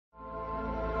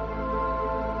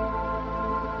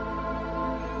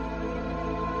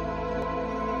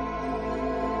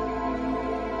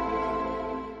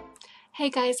Hey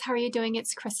guys, how are you doing?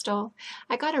 It's Crystal.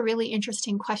 I got a really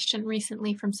interesting question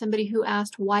recently from somebody who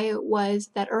asked why it was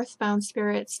that earthbound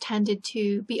spirits tended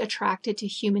to be attracted to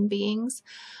human beings,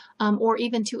 or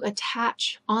even to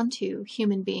attach onto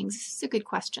human beings. This is a good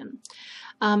question.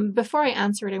 Before I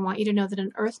answer it, I want you to know that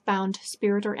an earthbound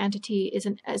spirit or entity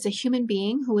is a human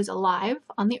being who is alive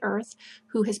on the earth,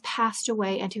 who has passed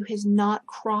away and who has not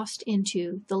crossed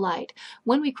into the light.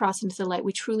 When we cross into the light,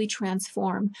 we truly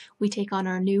transform. We take on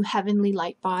our new heavenly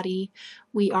light body.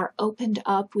 We are opened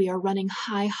up. We are running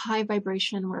high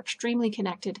vibration. We're extremely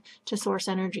connected to source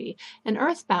energy. An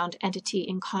earthbound entity,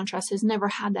 in contrast, has never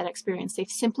had that experience. They've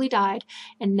simply died,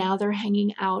 and now they're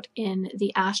hanging out in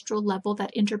the astral level,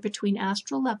 that between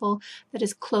astral level that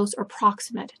is close or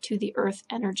proximate to the earth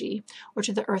energy or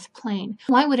to the earth plane.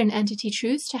 Why would an entity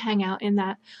choose to hang out in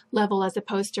that level as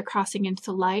opposed to crossing into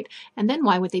the light? And then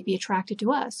why would they be attracted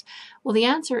to us? Well, the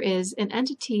answer is an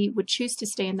entity would choose to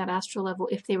stay in that astral level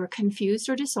if they were confused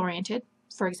or disoriented.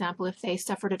 For example, if they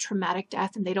suffered a traumatic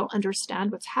death and they don't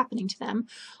understand what's happening to them.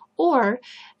 Or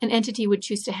an entity would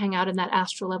choose to hang out in that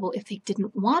astral level if they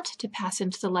didn't want to pass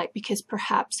into the light because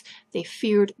perhaps they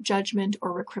feared judgment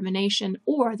or recrimination,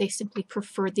 or they simply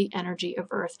preferred the energy of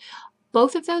Earth.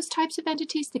 Both of those types of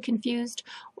entities, the confused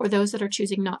or those that are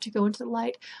choosing not to go into the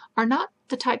light, are not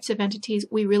the types of entities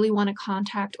we really want to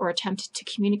contact or attempt to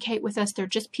communicate with us. They're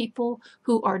just people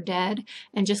who are dead.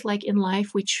 And just like in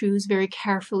life, we choose very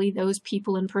carefully those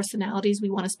people and personalities we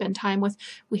want to spend time with.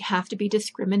 We have to be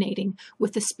discriminating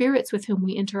with the spirits with whom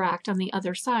we interact on the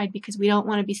other side, because we don't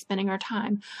want to be spending our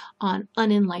time on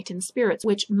unenlightened spirits,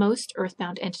 which most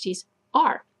earthbound entities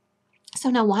are. So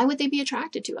now, why would they be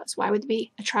attracted to us? Why would they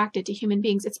be attracted to human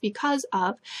beings? It's because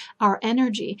of our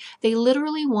energy. They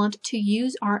literally want to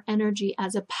use our energy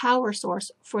as a power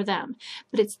source for them.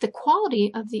 But it's the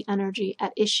quality of the energy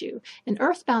at issue. An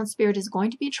earthbound spirit is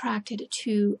going to be attracted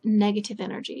to negative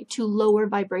energy, to lower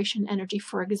vibration energy.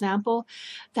 For example,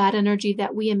 that energy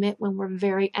that we emit when we're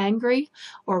very angry,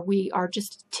 or we are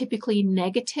just typically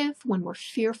negative, when we're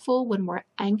fearful, when we're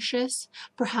anxious,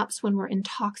 perhaps when we're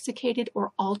intoxicated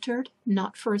or altered,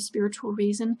 not for a spiritual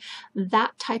reason.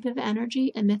 That type of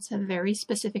energy emits a very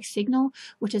specific signal,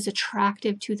 which is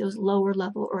attractive to those lower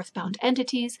level earthbound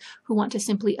entities who want to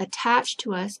simply attach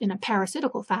to us in a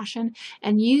parasitical fashion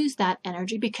and use that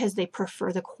energy because they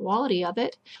prefer the quality of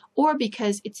it, or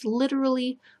because it's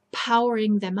literally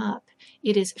powering them up.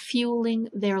 It is fueling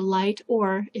their light,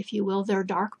 or if you will, their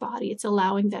dark body. It's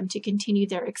allowing them to continue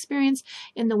their experience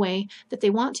in the way that they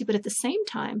want to, but at the same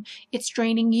time, it's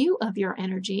draining you of your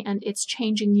energy and it's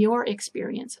changing your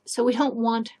experience. So we don't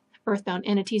want earthbound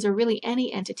entities, or really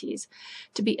any entities,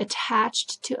 to be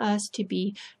attached to us, to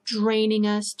be draining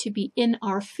us, to be in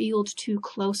our field too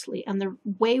closely. And the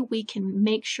way we can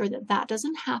make sure that that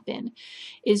doesn't happen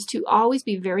is to always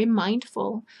be very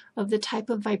mindful of the type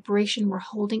of vibration we're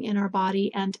holding in our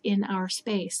body and in our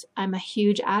space. I'm a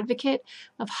huge advocate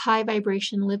of high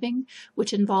vibration living,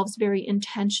 which involves very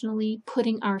intentionally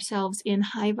putting ourselves in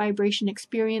high vibration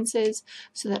experiences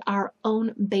so that our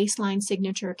own baseline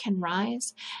signature can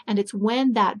rise. And it's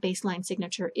when that baseline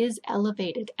signature is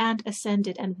elevated and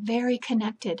ascended and very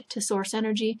connected to source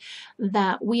energy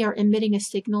that we are emitting a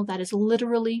signal that is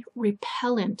literally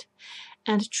repellent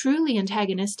and truly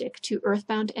antagonistic to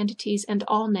earthbound entities and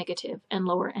all negative and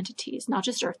lower entities, not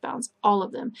just earthbounds, all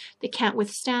of them. They can't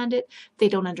withstand it, they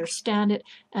don't understand it,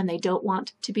 and they don't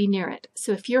want to be near it.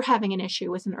 So if you're having an issue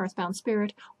with an earthbound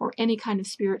spirit or any kind of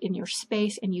spirit in your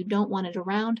space and you don't want it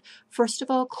around, first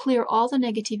of all, clear all the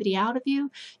negativity out of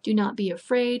you. Do not be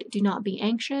afraid, do not be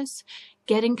anxious.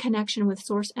 Get in connection with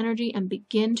source energy and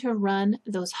begin to run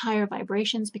those higher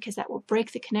vibrations, because that will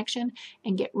break the connection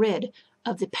and get rid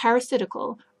of the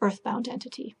parasitical earthbound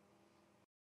entity.